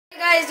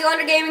guys,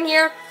 Yolanda Gaming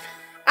here.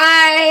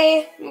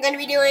 I am going to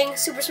be doing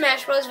Super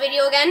Smash Bros.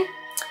 Video again.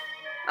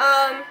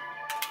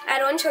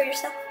 Edwin, show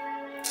yourself.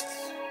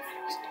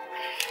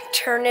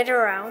 Turn it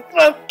around.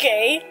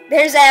 Okay.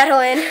 There's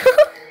Edwin.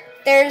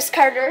 There's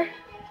Carter.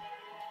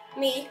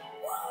 Me.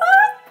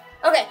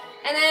 What? Okay,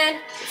 and then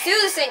let's do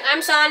this thing.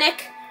 I'm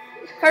Sonic.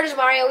 Carter's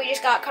Mario. We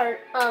just got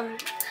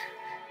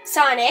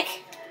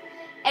Sonic.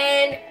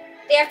 And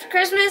day after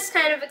Christmas,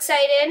 kind of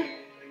excited.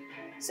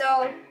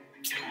 So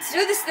let's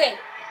do this thing.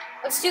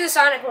 Let's do the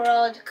Sonic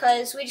world,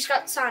 because we just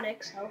got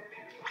Sonic, so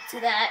let's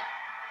do that.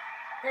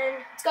 And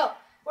let's go.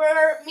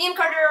 Me and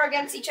Carter are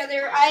against each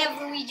other. I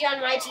have Luigi on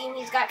my team.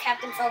 He's got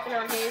Captain Falcon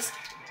on his.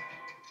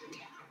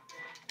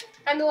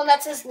 I'm the one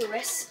that says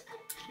Lewis.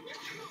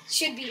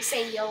 Should be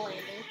say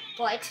Yolanda,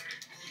 but...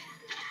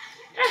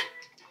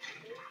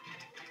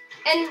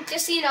 And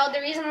just so you know, the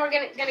reason we're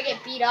gonna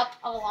get beat up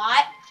a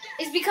lot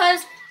is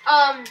because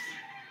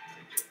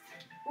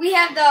we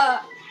have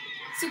the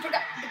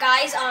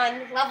guys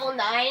on level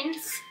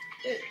 9s.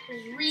 It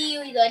was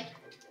really good.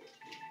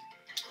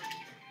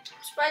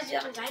 I'm surprised you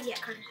haven't died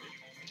yet, Carter.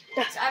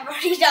 So I've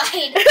already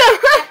died.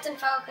 Captain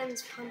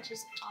Falcon's punch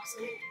is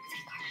awesome.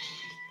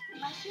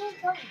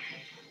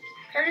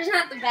 Carter's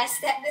not the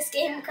best at this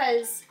game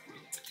because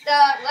the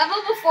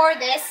level before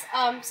this,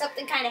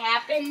 something kind of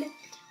happened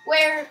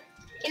where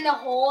in the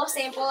hole,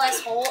 sample as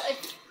hole,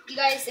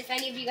 if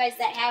any of you guys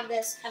that have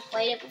this have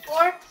played it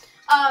before,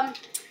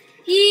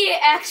 he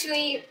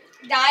actually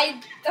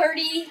died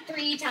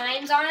 33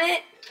 times on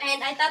it,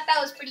 and I thought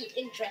that was pretty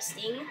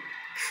interesting.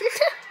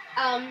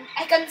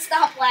 I couldn't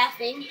stop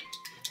laughing.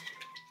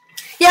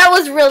 Yeah, it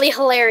was really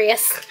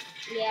hilarious.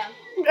 Yeah.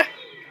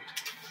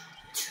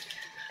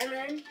 And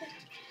then...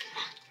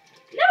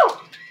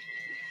 No!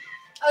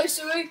 Oh,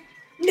 sorry.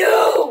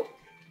 No!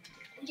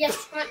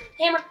 Yes, come on.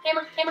 Hammer,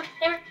 hammer, hammer,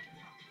 hammer.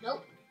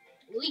 Nope.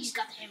 Luigi's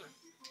got the hammer.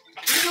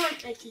 You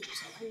don't like you,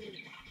 so I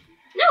mean...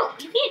 No,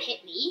 you can't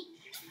hit me.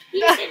 You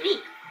just hit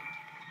me.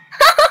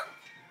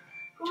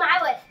 Who am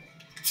I with?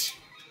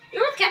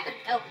 You're with Captain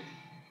Falcon.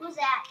 Who's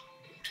that?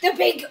 The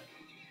big...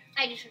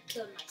 I just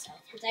killed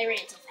myself because I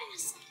ran so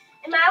fast.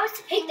 Am I with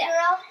the pink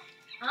girl?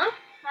 Huh?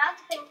 Am I with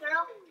the pink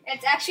girl?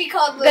 It's actually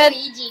called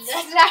Luigi.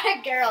 That's not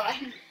a girl.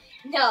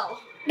 No.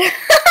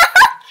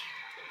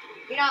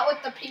 You're not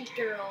with the pink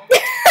girl.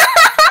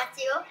 That's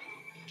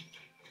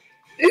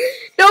you?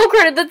 No,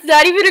 Carter, that's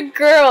not even a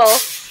girl.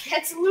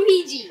 That's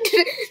Luigi.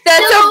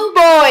 That's a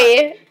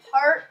boy.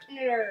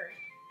 Partner.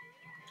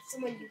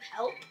 Someone you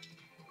help.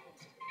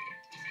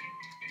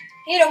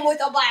 Hit him with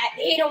a bat.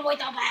 Hit him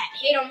with a bat.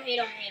 Hit him, hit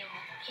him, hit him.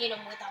 Hit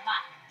him with a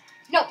bat.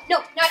 No,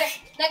 no,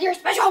 not your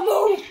special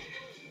move.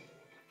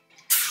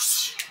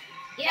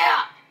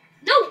 Yeah.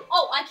 No.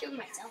 Oh, I killed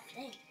myself.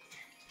 Dang.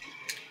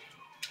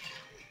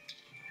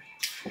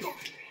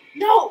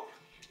 No.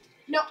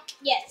 No.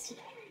 Yes.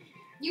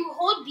 You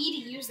hold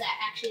B to use that,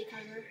 actually,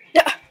 Carter.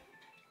 Yeah.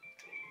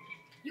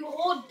 You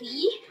hold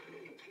B.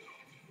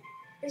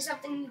 There's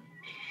something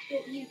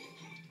that you...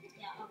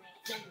 Yeah,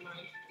 okay. Never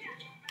mind.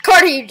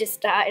 Carter, you just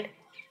died.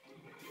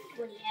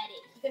 When he had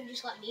it. You could have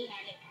just let me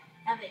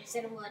have it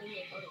instead of letting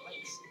it go to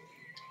waste.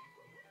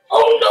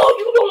 Oh no,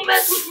 you don't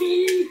mess with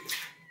me!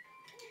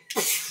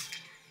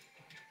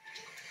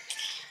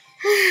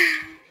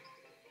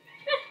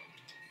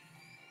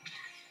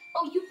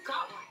 Oh, you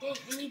got one. Dang,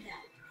 I need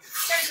that.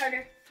 Sorry,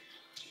 Carter.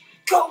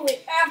 Go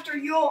it after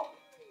you.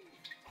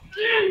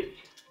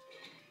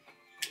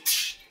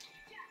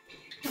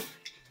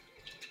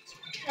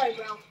 Sorry,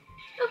 bro.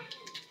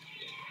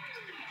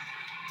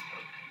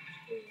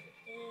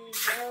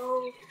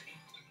 No.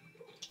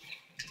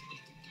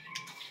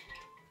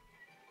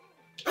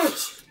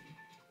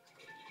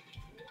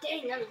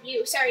 Dang, that was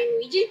you. Sorry,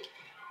 Luigi.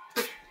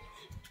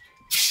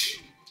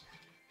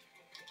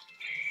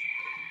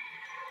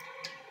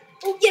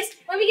 Oh, yes.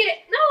 Let me get it.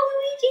 No,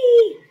 Luigi.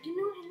 You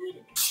know what I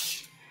needed.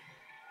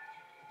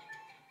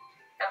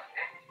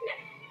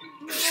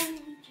 No,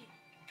 Luigi.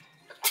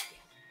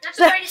 Not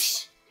the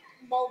brightest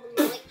bulb in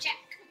the light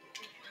check.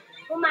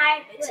 Who am I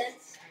Makes with?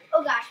 sense.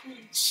 Oh gosh.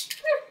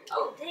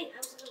 Oh, dang. I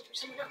was looking for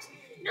someone else.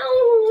 No,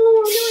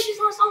 I just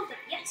lost all of them.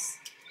 Yes.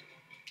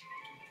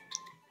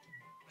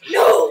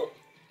 No!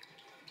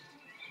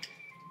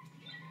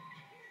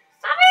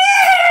 Stop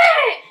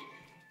it!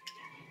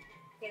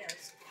 Okay, that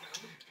was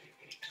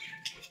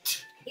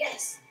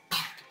yes.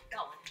 Go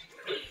on.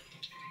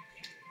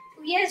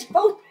 Oh, yes,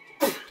 both.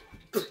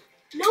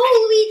 No,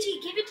 Luigi,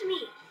 give it to me.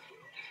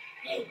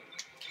 Hey.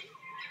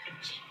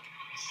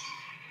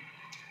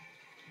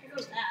 There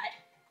goes that.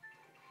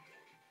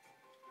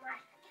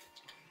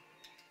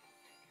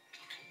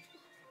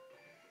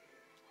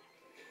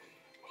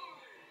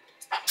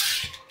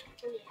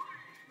 Oh, yeah.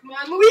 Come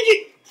on, Luigi!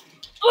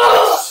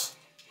 Ugh!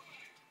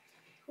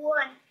 Who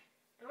won?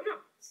 I don't know.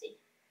 Let's see.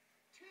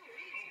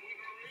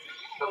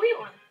 Oh, we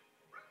won.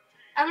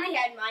 I only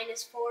had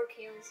 -4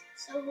 kills.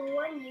 So who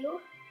won?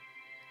 You?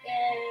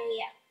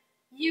 Yeah.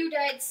 You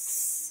died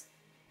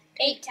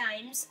 8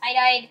 times. I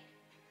died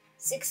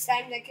 6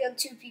 times. I killed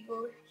 2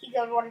 people. He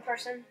killed 1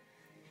 person.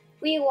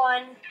 We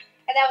won.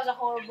 That was a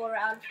horrible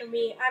round for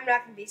me. I'm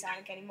not going to be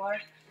Sonic anymore.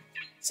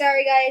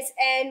 Sorry, guys.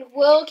 And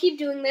we'll keep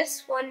doing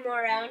this one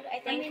more round, I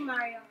Let think. me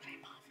Mario.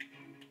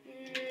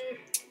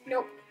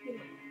 Nope.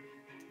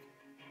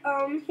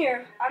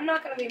 Here. I'm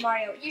not going to be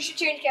Mario. You should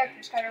change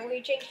characters, Carter. Will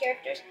you change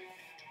characters?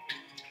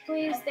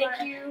 Please,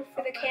 thank you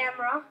for the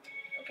camera.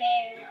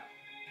 Okay.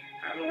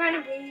 I'm going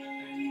to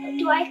be...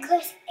 Do I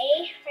click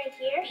A right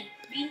here?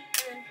 B, and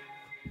then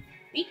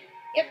B.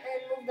 Yep, and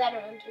then move that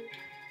around to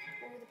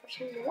move the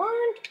person you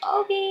want.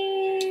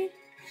 Okay.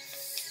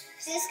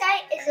 Is this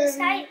guy? Is this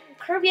guy?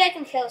 Kirby, I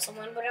can kill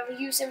someone, but I will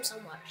use him so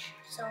much.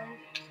 So,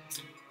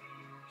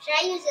 Should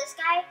I use this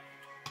guy?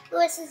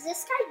 Louis, is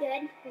this guy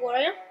good?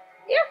 Wario?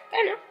 Yeah,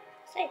 kind of.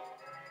 Say.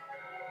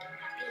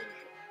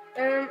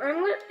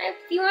 I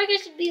feel like I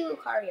should be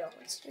Lucario.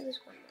 Let's do this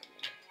one.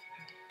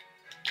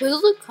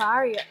 Who's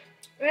Lucario?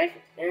 I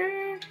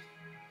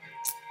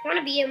want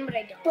to be him, but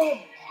I don't. Boom.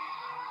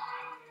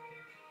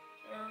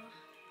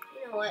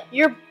 You know what?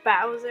 You're I'm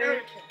Bowser.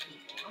 gonna kill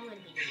people. I'm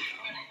gonna be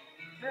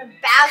I'm gonna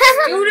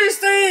Bowser. Do this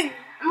thing.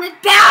 I'm gonna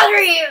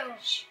Bowser you.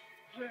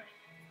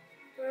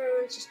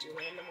 Let's just do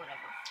random whatever.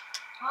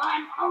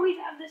 I always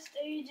have this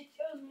stage. It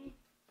kills me.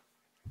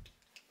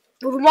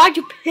 Well, then why'd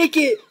you pick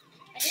it?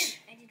 I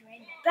did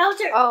random.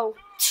 Bowser. Oh.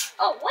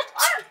 Oh, what?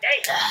 Oh,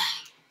 dang.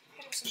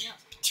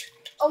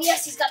 Oh,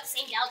 yes, he's got the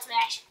same down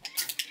smash.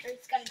 Or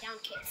he's got a down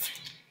kick.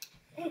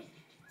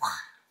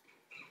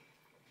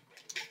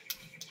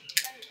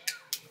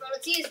 Well,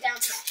 let's use down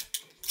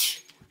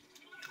smash.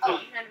 Oh,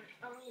 he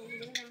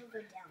didn't have a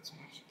good down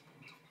smash.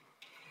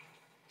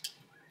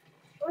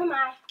 Where am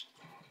I?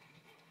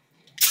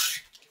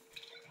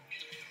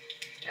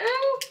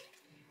 Oh.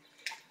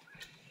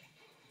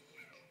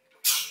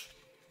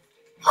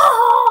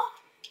 Oh!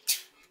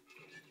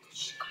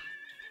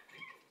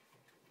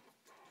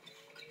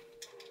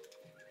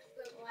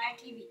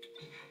 TV.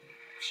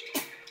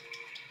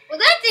 Well,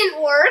 that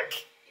didn't work.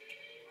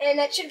 And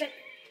that should have been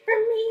for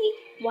me.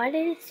 Why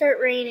did it start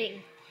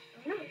raining?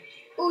 I don't know.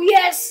 Oh,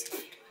 yes.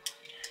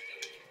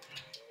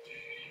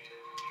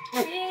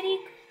 Ready?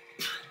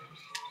 Is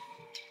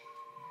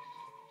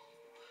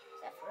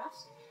that for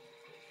us?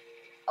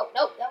 Oh,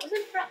 no, that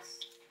wasn't for us.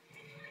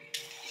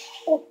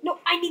 Oh, no,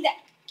 I need that.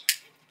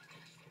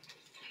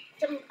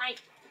 I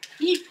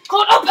need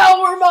a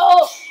power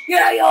ball.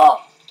 Yeah, yeah.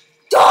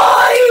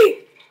 Die!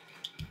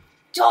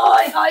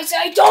 Die, I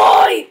say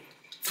die!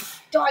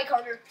 Die,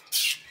 Carter.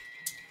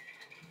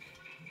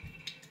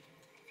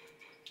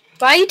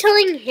 Why are you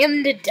telling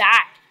him to die?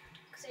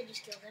 Because I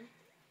just killed him.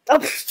 Oh,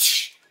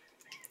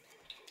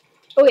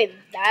 okay,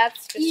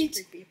 that's just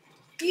Eat. creepy.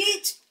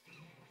 Eat!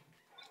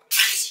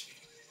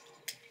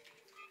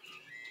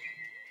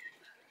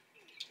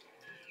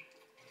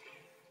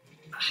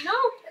 No,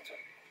 that's what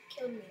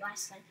killed me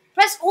last time.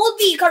 Press hold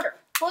B, Carter.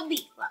 Hold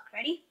B. Look,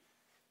 ready?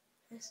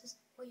 This is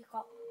what you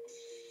call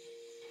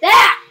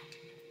that.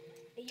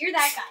 You're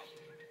that guy.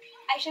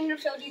 I shouldn't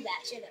have told you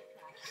that, should I?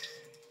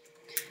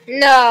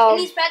 No. And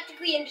he's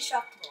practically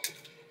indestructible.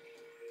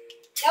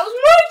 That was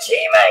my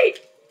teammate.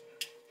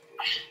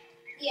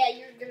 Yeah,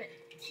 you're gonna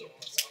kill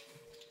yourself.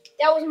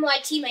 That was my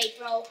teammate,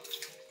 bro.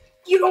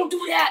 You don't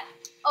do that.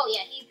 Oh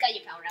yeah, he's got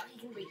your power out. He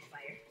can breathe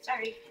fire.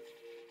 Sorry.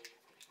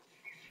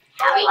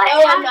 How do Wait, I?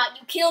 no, How, I'm not.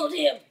 You killed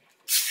him.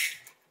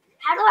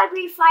 how do I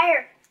breathe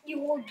fire?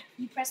 You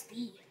press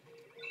B.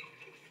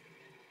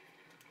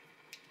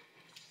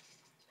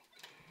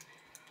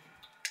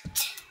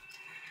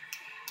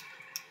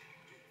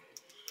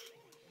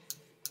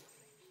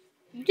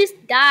 You just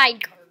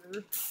died,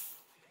 Carter.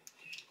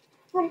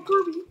 From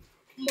Kirby,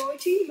 my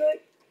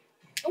teammate.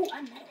 Oh,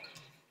 I'm metal.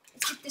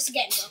 Let's get this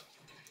again, bro.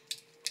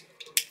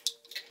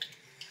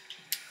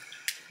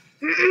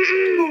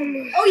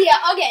 Oh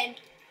yeah, again.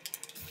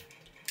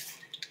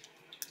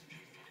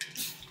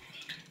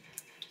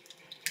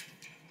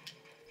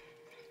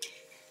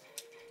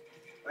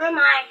 Where am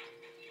I?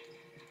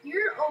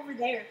 You're over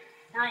there,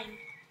 dying.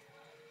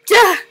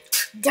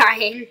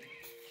 Dying.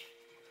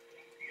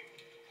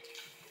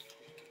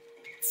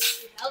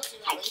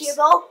 Hi,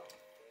 Cubo.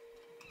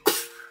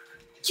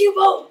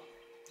 Cubo.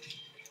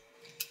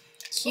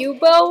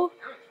 Cubo?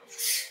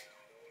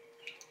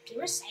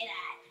 People say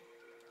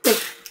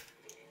that.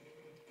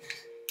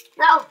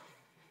 No.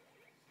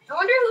 I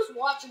wonder who's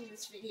watching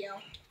this video.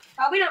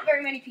 Probably not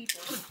very many people.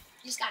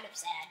 Just kind of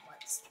sad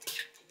once.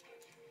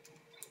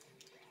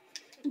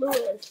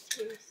 Louis.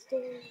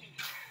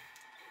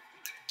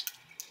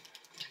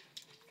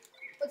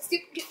 Let's do.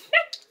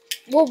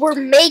 Well, we're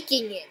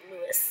making it,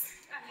 Louis.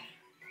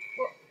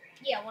 Well,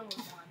 yeah, one was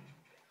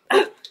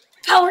done.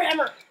 Power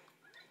hammer.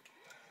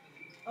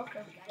 Okay,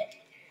 we got it.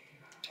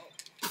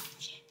 Oh,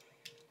 shit.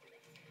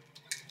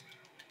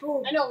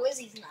 Boom. I know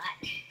Lizzie's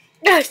not.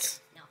 Yes.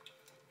 No.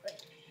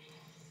 Wait.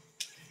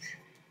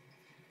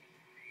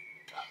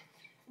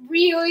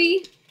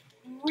 Really?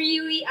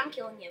 Really? I'm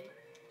killing him.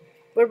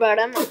 What about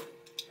Emma?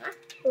 Huh?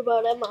 What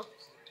about Emma?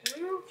 I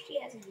don't know if she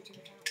has a YouTube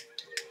account.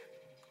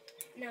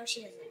 No,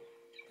 she doesn't.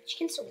 But she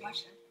can still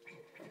watch them.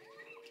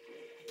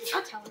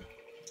 I'll tell her.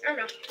 I don't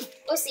know.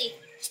 We'll see.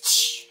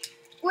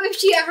 What if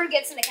she ever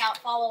gets an account?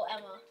 Follow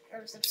Emma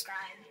or subscribe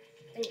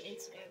on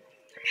Instagram.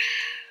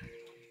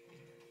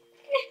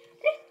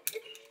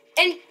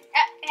 And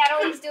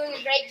Adeline's doing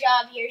a great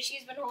job here.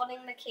 She's been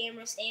holding the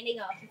camera, standing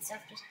up and stuff,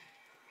 just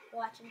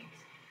watching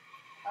us.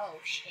 Oh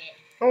shit!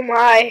 Oh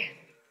my.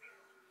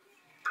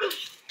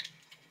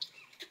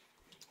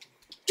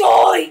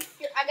 Die!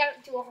 Here, I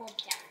gotta do a whole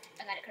attack.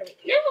 I got it, Kirby.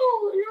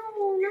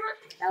 No, not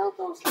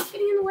Falco. Stop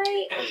getting in the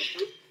way.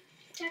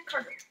 Attack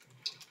Carter.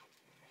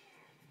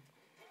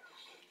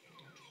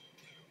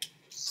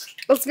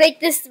 Let's make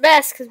this the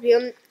best because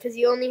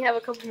you only have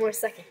a couple more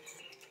seconds.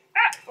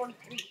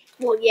 43.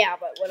 Well, yeah,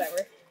 but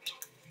whatever.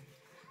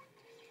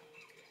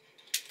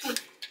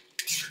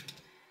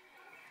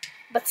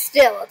 But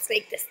still, let's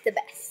make this the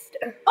best.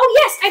 Oh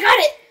yes, I got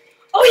it.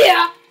 Oh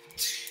yeah.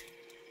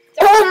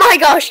 Oh my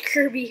gosh,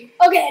 Kirby.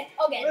 Okay.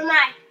 Where am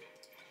I?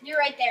 You're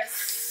right there.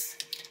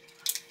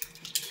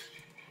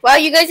 Wow,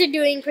 you guys are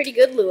doing pretty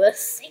good,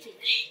 Lewis. Thank you.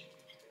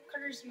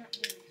 Carter's not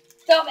doing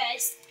the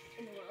best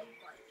in the world.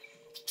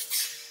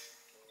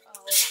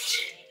 Oh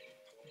shit.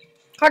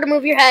 Carter,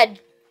 move your head.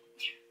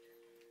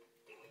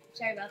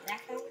 Sorry about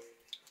that, guys.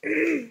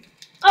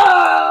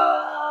 Oh,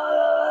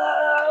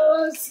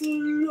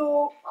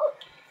 slow. Oh,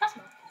 that's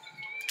not.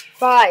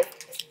 5,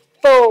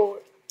 4,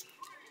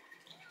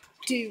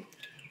 2,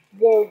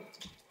 1.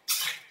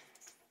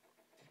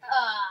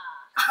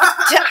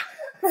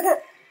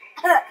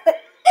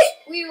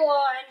 We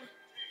won.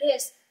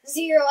 Yes,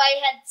 0. I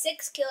had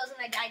 6 kills and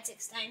I died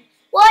 6 times.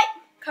 What?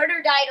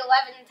 Carter died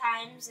 11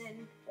 times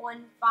and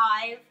won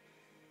 5.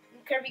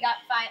 And Kirby got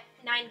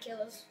 9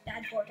 kills,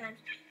 died 4 times.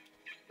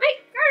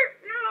 Wait, Carter,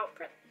 no.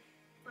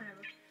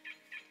 Whatever.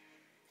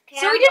 Okay,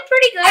 So we did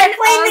pretty good. I'm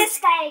playing this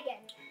guy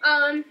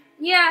again.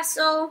 Yeah,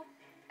 so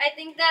I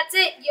think that's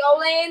it.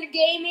 Yoland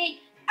Gaming